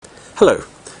Hello,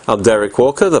 I'm Derek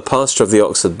Walker, the pastor of the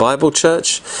Oxford Bible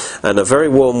Church, and a very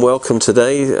warm welcome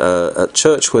today at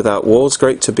Church Without Walls.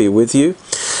 Great to be with you.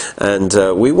 And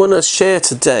we want to share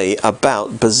today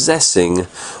about possessing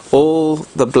all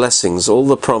the blessings, all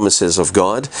the promises of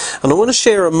God. And I want to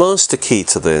share a master key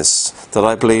to this that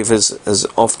I believe has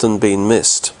often been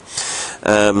missed.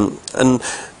 And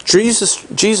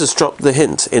Jesus dropped the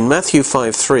hint in Matthew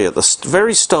 5:3 at the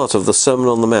very start of the Sermon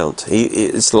on the Mount.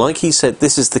 It's like he said,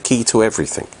 this is the key to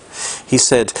everything. He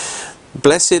said,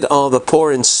 "Blessed are the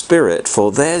poor in spirit,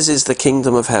 for theirs is the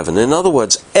kingdom of heaven." In other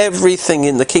words, everything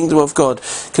in the kingdom of God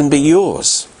can be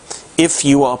yours if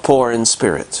you are poor in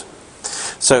spirit.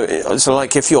 So it's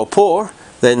like if you're poor,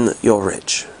 then you're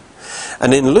rich.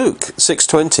 And in Luke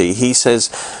 6:20, he says,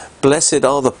 "Blessed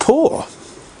are the poor."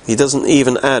 He doesn't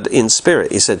even add in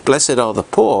spirit. He said, "Blessed are the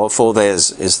poor, for theirs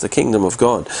is the kingdom of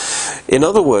God." In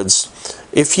other words,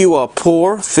 if you are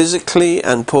poor physically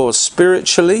and poor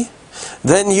spiritually,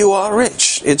 then you are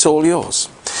rich. It's all yours.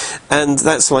 And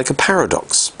that's like a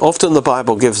paradox. Often the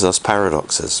Bible gives us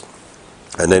paradoxes.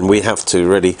 And then we have to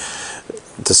really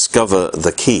discover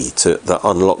the key that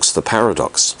unlocks the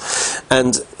paradox.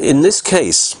 And in this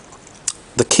case,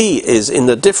 the key is in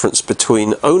the difference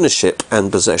between ownership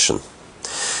and possession.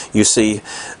 You see,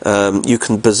 you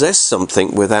can possess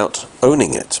something without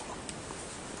owning it.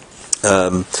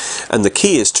 And the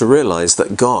key is to realize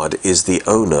that God is the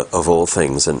owner of all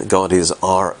things, and God is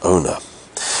our owner.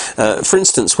 For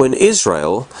instance, when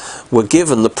Israel were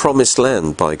given the promised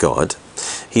land by God,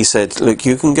 he said, look,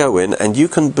 you can go in and you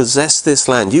can possess this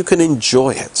land, you can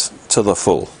enjoy it to the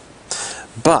full.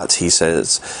 But, he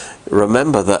says,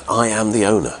 remember that I am the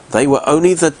owner. They were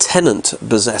only the tenant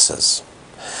possessors.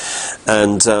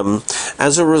 And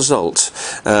as a result,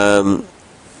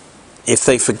 if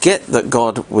they forget that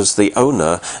God was the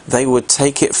owner, they would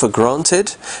take it for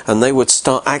granted and they would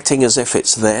start acting as if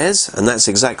it's theirs, and that's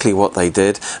exactly what they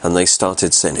did, and they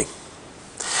started sinning.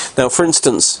 Now, for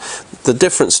instance, the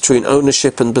difference between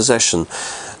ownership and possession.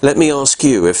 Let me ask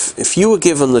you, if you were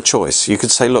given the choice, you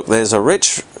could say, look, there's a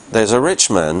rich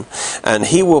man, and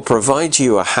he will provide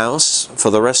you a house for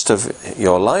the rest of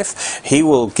your life. He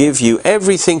will give you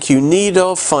everything you need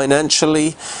of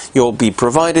financially. You'll be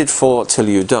provided for till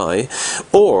you die.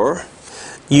 Or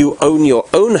you own your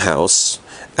own house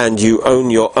and you own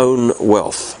your own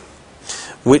wealth.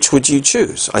 Which would you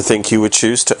choose? I think you would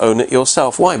choose to own it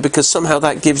yourself. Why? Because somehow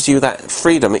that gives you that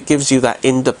freedom. It gives you that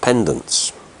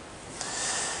independence.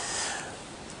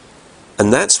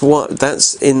 And that's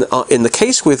in the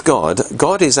case with God.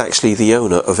 God is actually the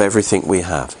owner of everything we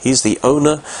have. He's the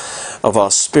owner of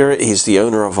our spirit. He's the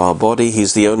owner of our body.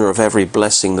 He's the owner of every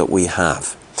blessing that we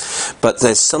have. But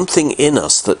there's something in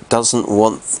us that doesn't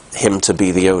want him to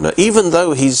be the owner. Even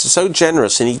though he's so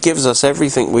generous and he gives us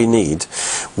everything we need,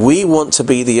 we want to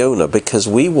be the owner because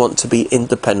we want to be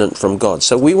independent from God.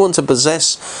 So we want to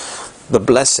possess the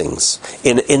blessings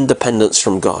in independence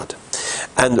from God.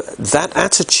 And that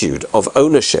attitude of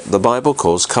ownership, the Bible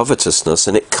calls covetousness,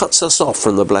 and it cuts us off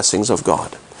from the blessings of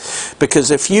God. Because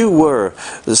if you were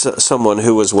someone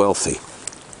who was wealthy,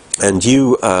 and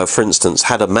you, for instance,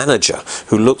 had a manager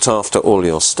who looked after all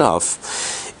your stuff,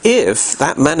 if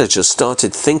that manager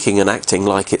started thinking and acting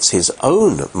like it's his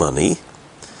own money,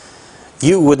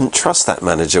 you wouldn't trust that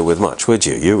manager with much, would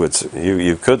you?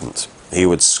 You couldn't. He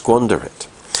would squander it.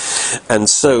 And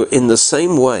so, in the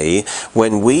same way,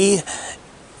 when we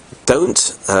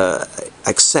don't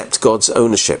accept God's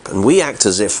ownership and we act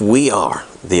as if we are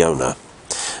the owner,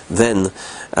 then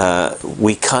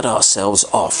we cut ourselves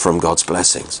off from God's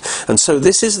blessings. And so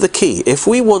this is the key. If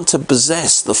we want to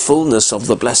possess the fullness of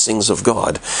the blessings of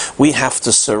God, we have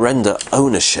to surrender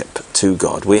ownership to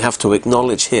God. We have to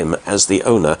acknowledge him as the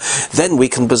owner. Then we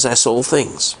can possess all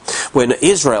things. When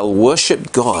Israel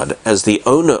worshipped God as the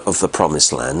owner of the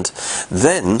promised land,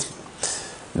 then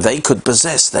they could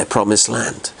possess their promised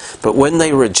land. But when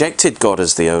they rejected God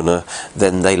as the owner,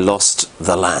 then they lost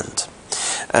the land.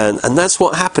 And that's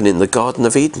what happened in the Garden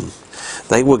of Eden.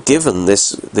 They were given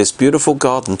this beautiful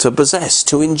garden to possess,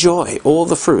 to enjoy all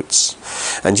the fruits.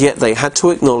 And yet they had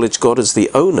to acknowledge God as the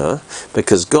owner,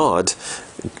 because God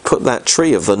put that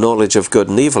tree of the knowledge of good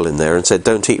and evil in there and said,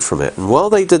 don't eat from it. And while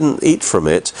they didn't eat from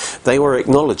it, they were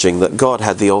acknowledging that God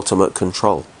had the ultimate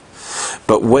control.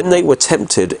 But when they were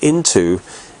tempted into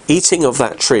eating of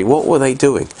that tree, what were they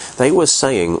doing? They were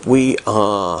saying, we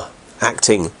are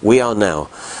now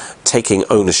taking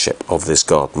ownership of this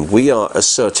garden. We are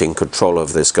asserting control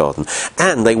of this garden.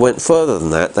 And they went further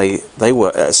than that. They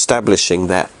were establishing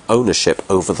their ownership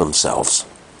over themselves.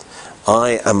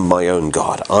 I am my own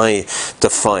God. I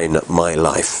define my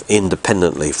life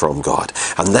independently from God.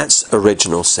 And that's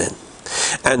original sin.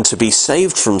 And to be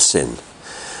saved from sin,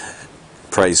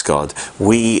 praise God,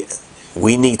 we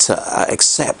need to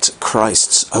accept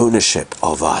Christ's ownership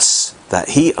of us. That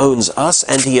he owns us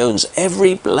and he owns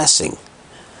every blessing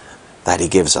that he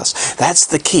gives us. That's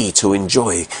the key to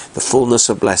enjoy the fullness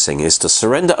of blessing, is to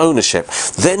surrender ownership.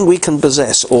 Then we can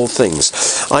possess all things.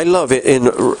 I love it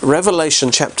in Revelation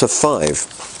chapter 5,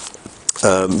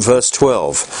 verse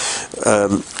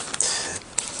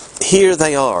 12. Here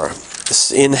they are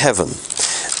in heaven,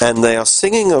 and they are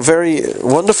singing a very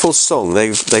wonderful song.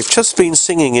 They've just been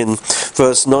singing in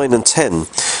verse 9 and 10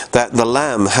 that the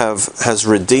Lamb has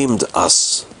redeemed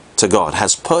us to God,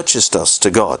 has purchased us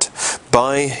to God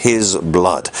by his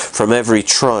blood from every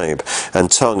tribe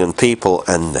and tongue and people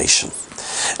and nation,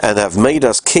 and have made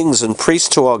us kings and priests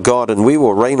to our God, and we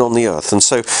will reign on the earth. And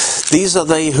so these are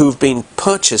they who've been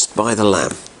purchased by the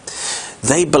Lamb.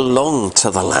 They belong to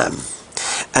the Lamb.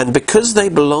 And because they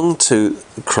belong to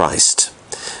Christ,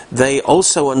 they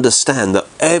also understand that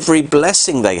every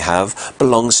blessing they have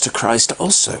belongs to Christ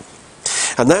also.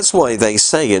 And that's why they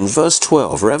say in verse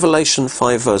 12, Revelation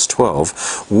 5 verse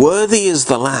 12, worthy is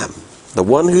the Lamb, the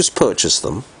one who's purchased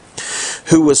them,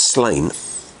 who was slain,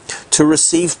 to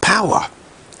receive power.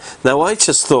 Now I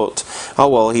just thought, oh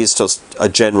well, he's just a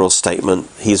general statement,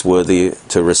 he's worthy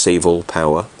to receive all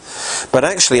power. But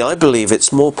actually I believe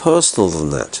it's more personal than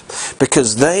that,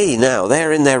 because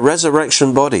they're in their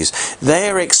resurrection bodies.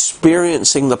 They're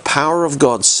experiencing the power of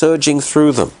God surging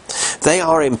through them. They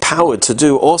are empowered to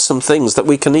do awesome things that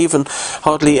we can even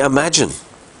hardly imagine.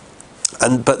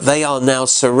 But they are now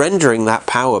surrendering that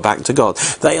power back to God.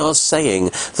 They are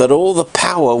saying that all the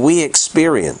power we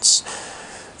experience,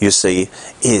 you see,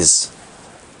 is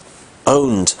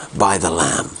owned by the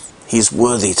Lamb. He's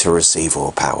worthy to receive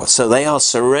all power. So they are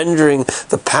surrendering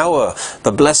the power,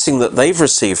 the blessing that they've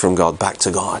received from God, back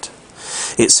to God.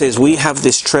 It says, we have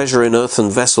this treasure in earthen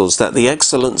vessels, that the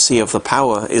excellency of the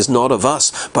power is not of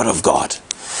us, but of God.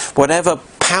 Whatever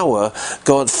power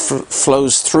God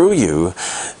flows through you,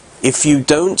 if you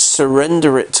don't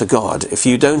surrender it to God, if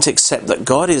you don't accept that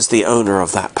God is the owner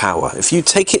of that power, if you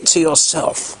take it to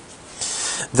yourself,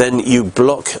 then you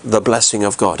block the blessing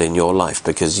of God in your life,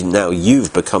 because now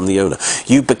you've become the owner.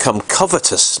 You become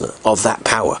covetous of that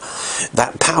power.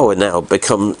 That power now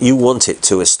you want it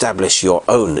to establish your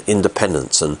own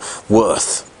independence and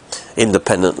worth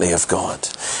independently of God.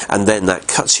 And then that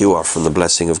cuts you off from the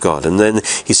blessing of God. And then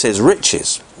he says,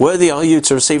 riches. Worthy are you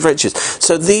to receive riches.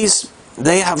 So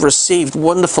they have received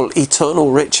wonderful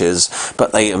eternal riches,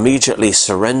 but they immediately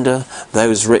surrender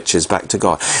those riches back to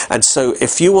God. And so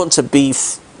if you want to be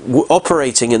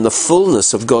operating in the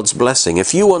fullness of God's blessing,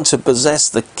 if you want to possess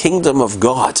the kingdom of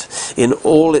God in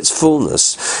all its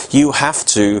fullness, you have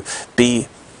to be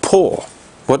poor.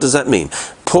 What does that mean?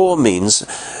 Poor means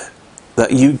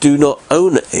that you do not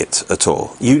own it at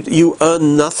all. You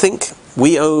earn nothing.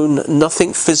 We own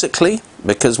nothing physically,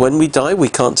 because when we die we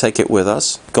can't take it with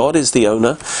us. God is the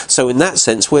owner. So in that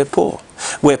sense we're poor.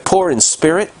 We're poor in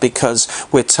spirit, because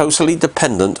we're totally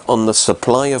dependent on the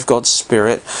supply of God's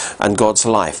Spirit and God's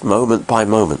life moment by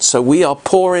moment. So we are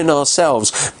poor in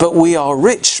ourselves, but we are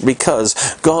rich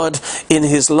because God, in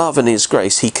his love and his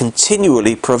grace, he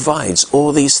continually provides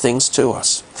all these things to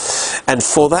us. And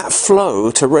for that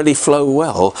flow to really flow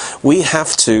well, we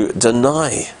have to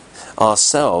deny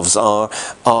ourselves our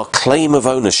claim of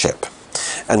ownership,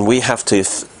 and we have to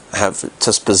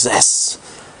possess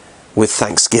with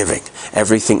thanksgiving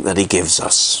everything that he gives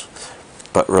us,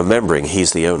 but remembering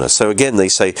he's the owner. So again they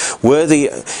say, worthy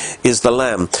is the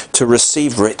Lamb to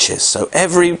receive riches. So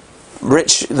every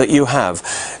rich that you have,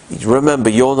 remember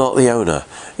you're not the owner.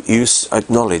 You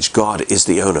acknowledge God is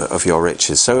the owner of your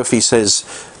riches. So if he says,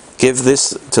 give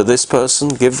this to this person,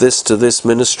 give this to this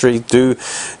ministry, give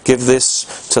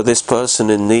this to this person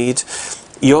in need,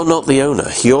 you're not the owner.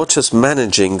 You're just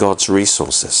managing God's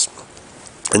resources.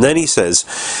 And then he says,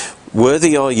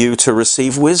 worthy are you to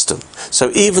receive wisdom.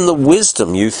 So even the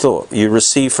wisdom you thought you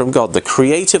received from God, the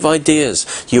creative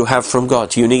ideas you have from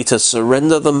God, you need to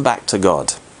surrender them back to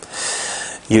God.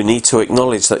 You need to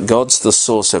acknowledge that God's the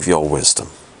source of your wisdom.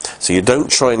 So you don't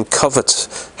try and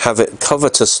have it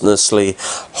covetously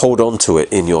hold on to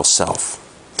it in yourself.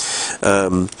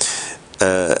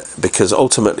 Because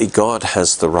ultimately God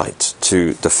has the right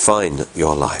to define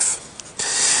your life.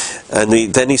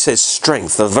 And then he says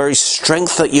strength. The very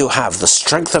strength that you have, the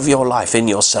strength of your life in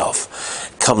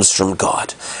yourself, comes from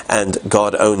God. And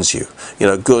God owns you. You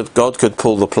know, God could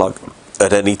pull the plug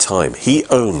at any time. He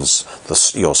owns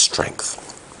your strength.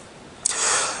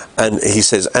 And he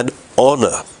says, and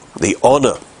honor, the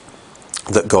honor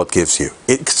that God gives you.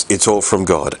 It's all from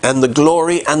God. And the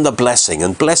glory and the blessing.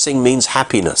 And blessing means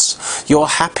happiness. Your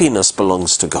happiness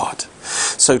belongs to God.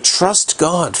 So trust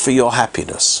God for your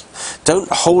happiness. Don't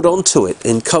hold on to it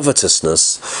in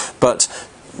covetousness, but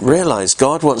realize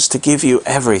God wants to give you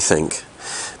everything,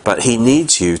 but he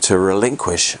needs you to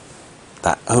relinquish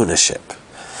that ownership.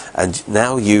 And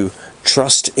now you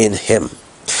trust in him.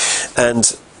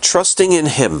 And trusting in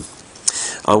him,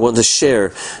 I want to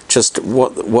share just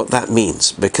what that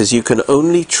means, because you can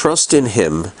only trust in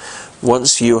him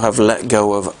once you have let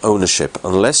go of ownership.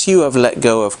 Unless you have let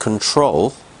go of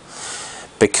control,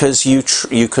 because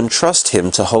you can trust him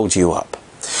to hold you up.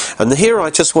 And here I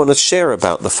just want to share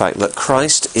about the fact that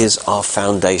Christ is our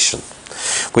foundation.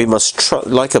 We must,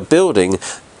 like a building,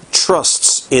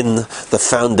 trusts in the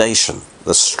foundation,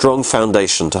 the strong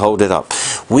foundation to hold it up.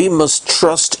 We must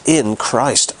trust in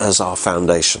Christ as our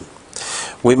foundation.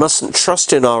 We mustn't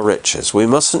trust in our riches. We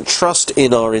mustn't trust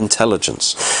in our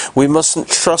intelligence. We mustn't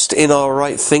trust in our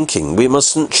right thinking. We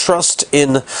mustn't trust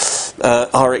in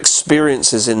our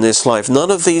experiences in this life. None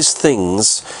of these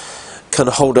things can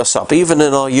hold us up. Even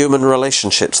in our human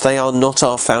relationships, they are not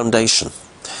our foundation.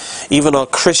 Even our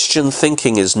Christian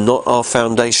thinking is not our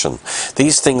foundation.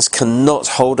 These things cannot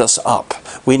hold us up.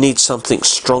 We need something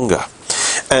stronger.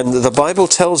 And the Bible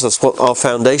tells us what our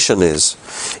foundation is.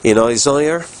 In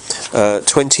Isaiah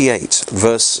 28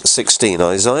 verse 16.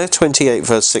 Isaiah 28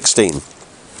 verse 16.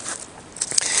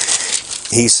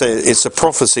 He says, it's a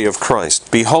prophecy of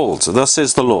Christ. Behold, thus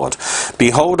says the Lord,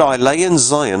 behold, I lay in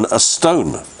Zion a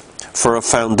stone for a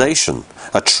foundation,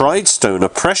 a tried stone, a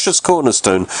precious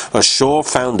cornerstone, a sure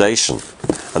foundation.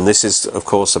 And this is, of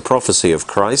course, a prophecy of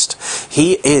Christ.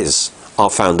 He is our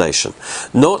foundation.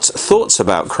 Not thoughts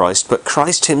about Christ, but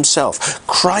Christ himself.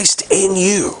 Christ in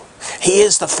you. He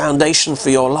is the foundation for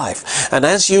your life. And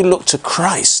as you look to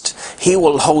Christ, he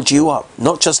will hold you up,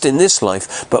 not just in this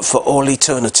life, but for all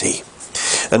eternity.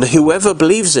 And whoever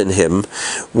believes in him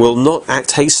will not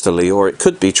act hastily, or it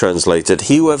could be translated,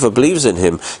 he whoever believes in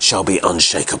him shall be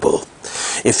unshakable.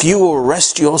 If you will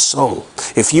rest your soul,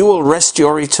 if you will rest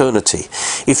your eternity,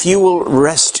 if you will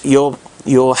rest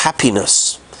your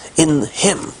happiness in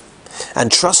him,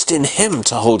 and trust in him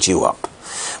to hold you up,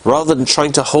 rather than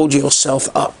trying to hold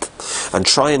yourself up and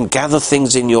try and gather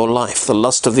things in your life, the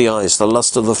lust of the eyes, the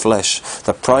lust of the flesh,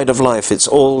 the pride of life, it's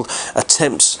all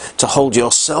attempts to hold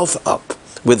yourself up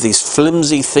with these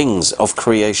flimsy things of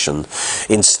creation.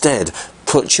 Instead,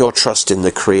 put your trust in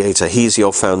the Creator. He's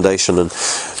your foundation. And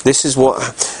this is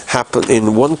what happened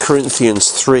in 1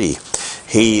 Corinthians 3.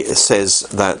 He says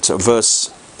that,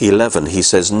 verse 11, he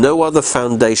says, no other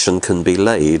foundation can be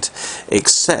laid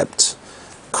except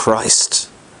Christ,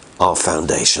 our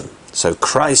foundation. So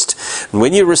Christ,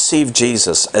 when you receive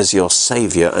Jesus as your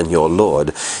Saviour and your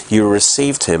Lord, you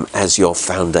received him as your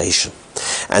foundation.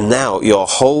 And now your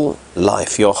whole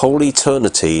life, your whole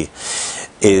eternity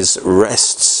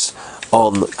rests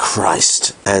on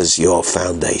Christ as your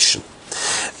foundation.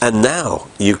 And now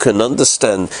you can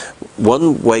understand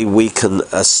one way we can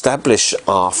establish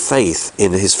our faith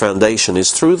in his foundation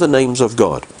is through the names of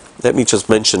God. Let me just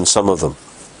mention some of them.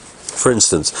 For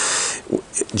instance,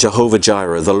 Jehovah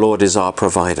Jireh, the Lord is our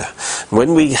provider.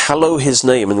 When we hallow his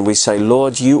name and we say,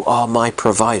 Lord, you are my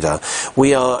provider,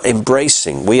 we are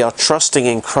embracing, we are trusting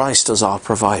in Christ as our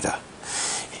provider.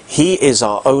 He is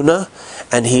our owner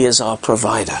and he is our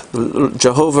provider.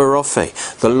 Jehovah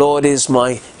Rapha, the Lord is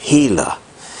my healer.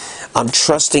 I'm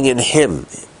trusting in him.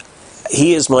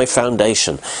 He is my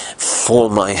foundation for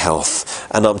my health.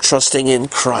 And I'm trusting in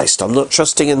Christ. I'm not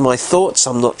trusting in my thoughts.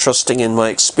 I'm not trusting in my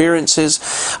experiences.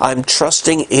 I'm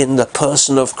trusting in the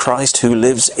person of Christ who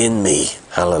lives in me.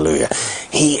 Hallelujah.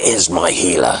 He is my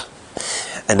healer.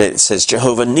 And it says,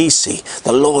 Jehovah Nisi,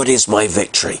 the Lord is my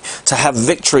victory. To have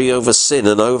victory over sin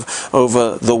and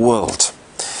over the world.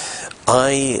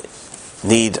 I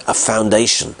need a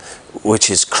foundation, which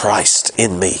is Christ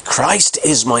in me. Christ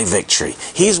is my victory.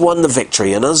 He's won the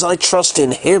victory. And as I trust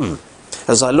in him,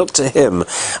 as I look to him,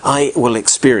 I will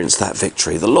experience that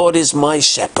victory. The Lord is my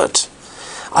shepherd.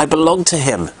 I belong to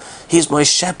him. He's my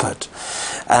shepherd.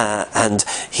 And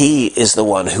he is the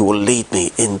one who will lead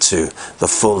me into the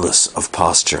fullness of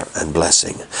pasture and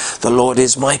blessing. The Lord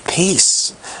is my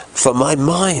peace for my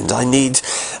mind. I need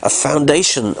a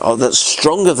foundation that's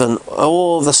stronger than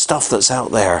all the stuff that's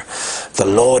out there. The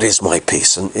Lord is my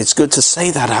peace. And it's good to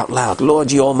say that out loud.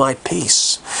 Lord, you're my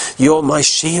peace. You're my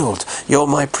shield. You're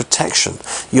my protection.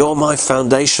 You're my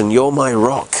foundation. You're my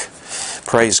rock.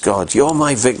 Praise God. You're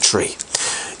my victory.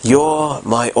 You're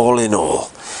my all in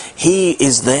all. He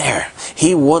is there.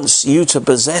 He wants you to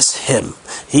possess him.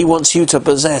 He wants you to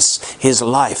possess his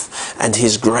life and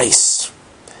his grace.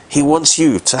 He wants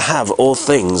you to have all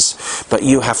things, but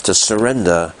you have to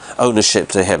surrender ownership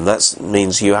to him. That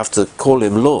means you have to call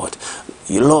him Lord.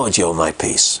 Lord, you're my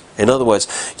peace. In other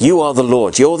words, you are the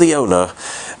Lord, you're the owner,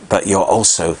 but you're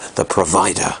also the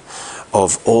provider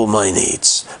of all my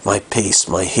needs, my peace,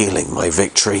 my healing, my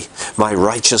victory, my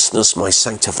righteousness, my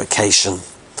sanctification.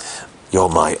 You're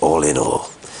my all in all.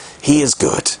 He is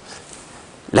good.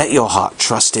 Let your heart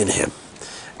trust in him,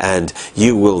 and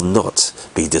you will not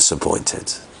be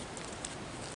disappointed.